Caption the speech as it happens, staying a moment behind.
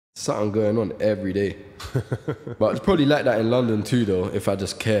something going on every day. But it's probably like that in London too, though. If I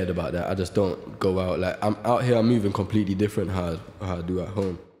just cared about that, I just don't go out. Like I'm out here, I'm moving completely different how I do at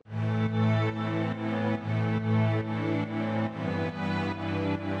home.